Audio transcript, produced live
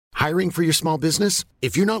Hiring for your small business?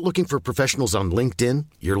 If you're not looking for professionals on LinkedIn,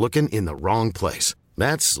 you're looking in the wrong place.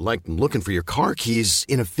 That's like looking for your car keys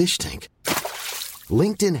in a fish tank.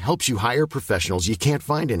 LinkedIn helps you hire professionals you can't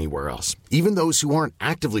find anywhere else, even those who aren't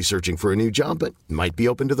actively searching for a new job but might be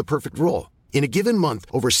open to the perfect role. In a given month,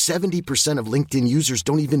 over 70% of LinkedIn users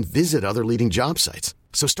don't even visit other leading job sites.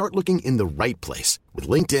 So start looking in the right place. With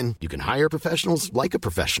LinkedIn, you can hire professionals like a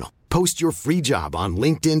professional. Post your free job on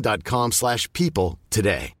linkedin.com/people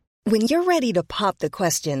today. When you're ready to pop the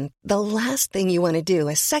question, the last thing you want to do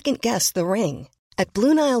is second-guess the ring. At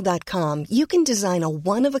BlueNile.com, you can design a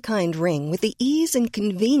one-of-a-kind ring with the ease and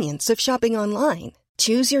convenience of shopping online.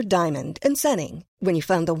 Choose your diamond and setting. When you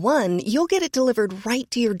find the one, you'll get it delivered right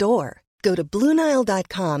to your door. Go to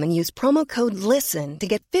BlueNile.com and use promo code LISTEN to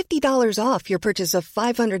get $50 off your purchase of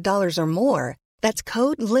 $500 or more. That's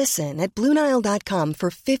code LISTEN at BlueNile.com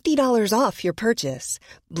for $50 off your purchase.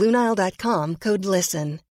 BlueNile.com, code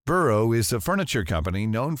LISTEN. Burrow is a furniture company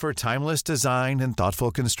known for timeless design and thoughtful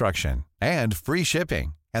construction, and free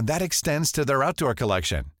shipping, and that extends to their outdoor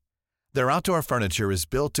collection. Their outdoor furniture is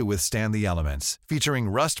built to withstand the elements, featuring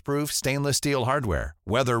rust-proof stainless steel hardware,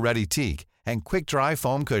 weather-ready teak, and quick-dry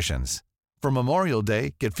foam cushions. For Memorial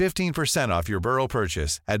Day, get 15% off your Burrow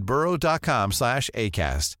purchase at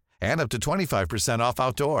burrow.com/ACAST and up to 25% off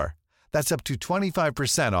outdoor. That's up to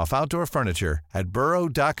 25% off outdoor furniture at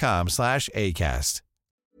burrow.com/ACAST.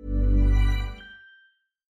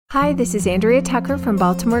 Hi, this is Andrea Tucker from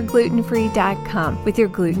BaltimoreGlutenFree.com. With your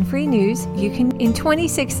gluten-free news, in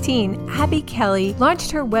 2016, Abby Kelly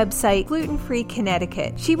launched her website, Gluten Free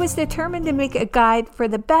Connecticut. She was determined to make a guide for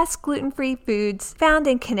the best gluten-free foods found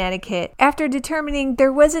in Connecticut after determining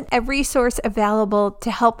there wasn't a resource available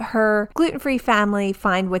to help her gluten-free family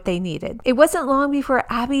find what they needed. It wasn't long before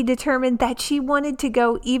Abby determined that she wanted to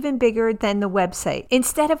go even bigger than the website.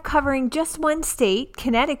 Instead of covering just one state,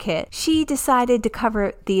 Connecticut, she decided to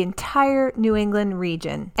cover the entire New England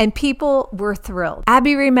region, and people were thrilled.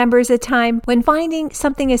 Abby remembers a time when finding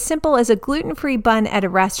something as simple as a gluten-free bun at a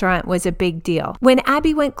restaurant was a big deal. When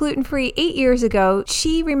Abby went gluten-free 8 years ago,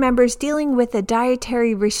 she remembers dealing with the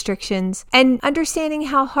dietary restrictions and understanding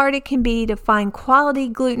how hard it can be to find quality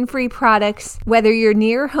gluten-free products, whether you're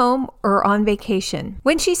near home or on vacation.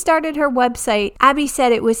 When she started her website, Abby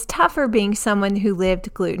said it was tougher being someone who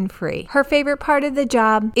lived gluten-free. Her favorite part of the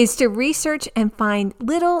job is to research and find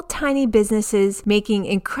little tiny businesses making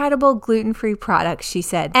incredible gluten-free products, she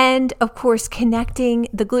said, and of course connecting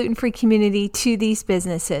the gluten-free community to these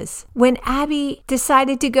businesses. When Abby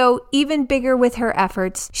decided to go even bigger with her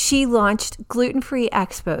efforts, she launched Gluten-Free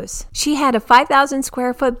Expos. She had a 5,000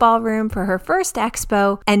 square foot ballroom for her first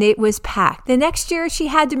expo, and it was packed. The next year, she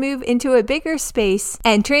had to move into a bigger space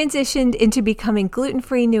and transitioned into becoming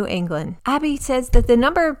Gluten-Free New England. Abby says that the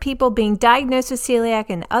number of people being diagnosed with celiac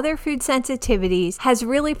and other food sensitivities has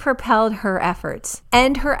really propelled her efforts,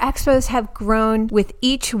 and her expos have grown with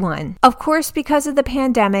each one. Of course, because of the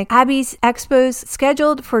pandemic, Abby's expos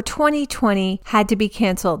scheduled for 2020 had to be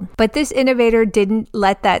canceled, but this innovator didn't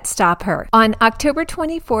let that stop her. On October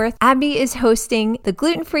 24th, Abby is hosting the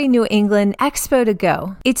Gluten-Free New England Expo to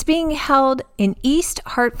Go. It's being held in East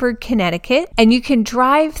Hartford, Connecticut, and you can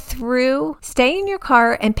drive through, stay in your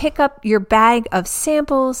car, and pick up your bag of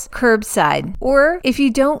samples curbside. Or if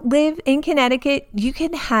you don't live in Connecticut, you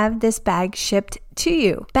can have this bag shipped to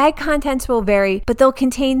you. Bag contents will vary, but they'll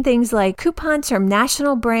contain things like coupons from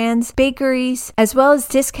national brands, bakeries, as well as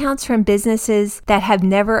discounts from businesses that have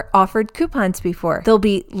never offered coupons before. There'll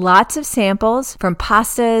be lots of samples from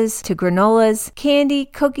pastas to granolas, candy,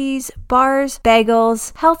 cookies, bars,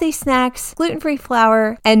 bagels, healthy snacks, gluten-free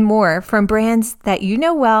flour, and more from brands that you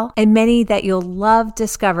know well and many that you'll love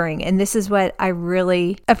discovering. And this is what I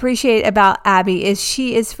really appreciate about Abby is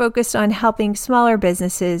she is focused on helping smaller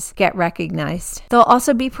businesses get recognized. There'll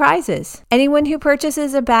also be prizes. Anyone who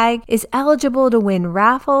purchases a bag is eligible to win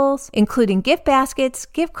raffles, including gift baskets,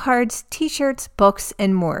 gift cards, t-shirts, books,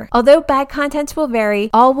 and more. Although bag contents will vary,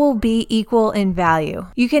 all will be equal in value.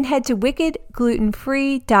 You can head to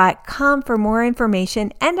wickedglutenfree.com for more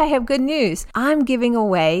information, and I have good news. I'm giving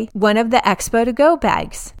away one of the Expo to Go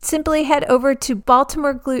bags. Simply head over to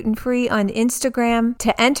Baltimore Gluten Free on Instagram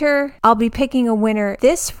to enter. I'll be picking a winner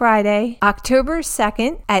this Friday, October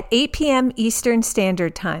 2nd at 8 p.m. Eastern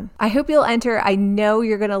Standard Time. I hope you'll enter. I know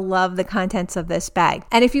you're going to love the contents of this bag.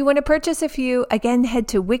 And if you want to purchase a few, again, head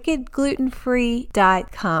to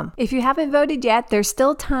wickedglutenfree.com. If you haven't voted yet, there's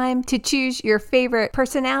still time to choose your favorite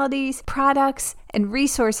personalities, products, and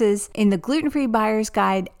resources in the Gluten-Free Buyer's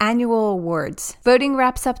Guide annual awards. Voting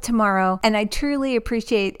wraps up tomorrow, and I truly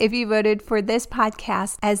appreciate if you voted for this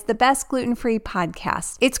podcast as the best gluten-free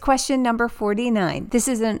podcast. It's question number 49. This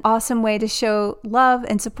is an awesome way to show love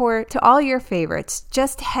and support to all your favorites.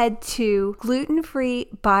 Just head to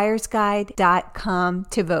glutenfreebuyersguide.com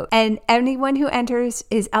to vote. And anyone who enters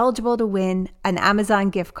is eligible to win an Amazon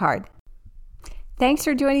gift card. Thanks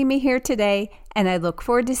for joining me here today, and I look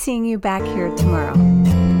forward to seeing you back here tomorrow.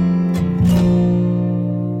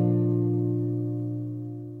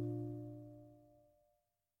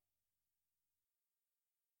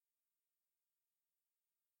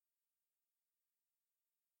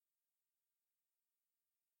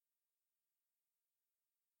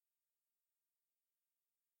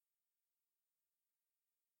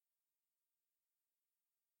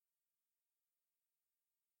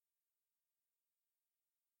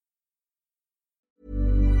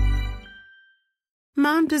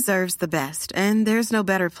 Mom deserves the best, and there's no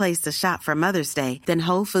better place to shop for Mother's Day than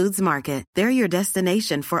Whole Foods Market. They're your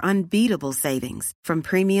destination for unbeatable savings, from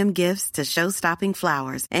premium gifts to show-stopping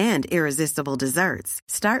flowers and irresistible desserts.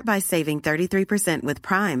 Start by saving 33% with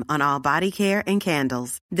Prime on all body care and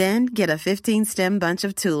candles. Then get a 15-stem bunch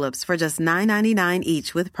of tulips for just $9.99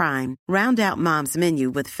 each with Prime. Round out Mom's menu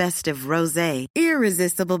with festive rosé,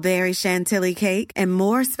 irresistible berry chantilly cake, and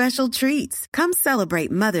more special treats. Come celebrate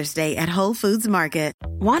Mother's Day at Whole Foods Market.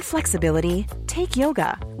 Want flexibility? Take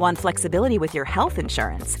yoga. Want flexibility with your health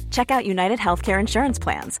insurance? Check out United Healthcare Insurance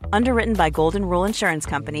Plans. Underwritten by Golden Rule Insurance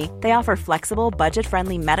Company, they offer flexible,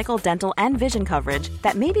 budget-friendly medical, dental, and vision coverage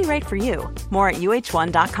that may be right for you. More at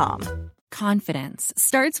uh1.com. Confidence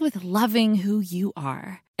starts with loving who you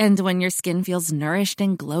are. And when your skin feels nourished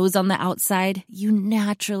and glows on the outside, you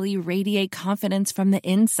naturally radiate confidence from the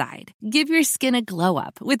inside. Give your skin a glow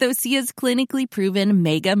up with Osea's clinically proven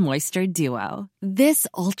Mega Moisture Duo. This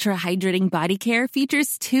ultra-hydrating body care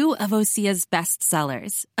features two of Osea's best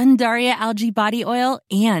sellers, Undaria Algae Body Oil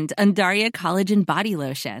and Undaria Collagen Body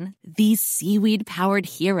Lotion. These seaweed-powered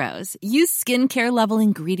heroes use skincare-level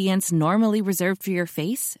ingredients normally reserved for your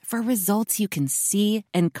face for results you can see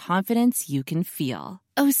and confidence you can feel.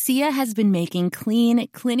 Osea has been making clean,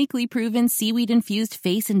 clinically proven seaweed-infused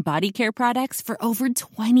face and body care products for over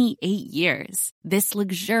 28 years. This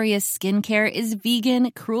luxurious skincare is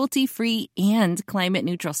vegan, cruelty-free, and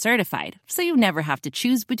climate-neutral certified, so you never have to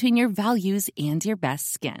choose between your values and your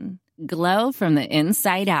best skin. Glow from the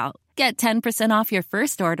inside out. Get 10% off your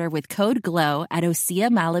first order with code GLOW at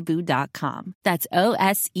OseaMalibu.com. That's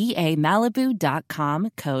OSEA Malibu.com,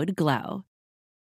 code GLOW.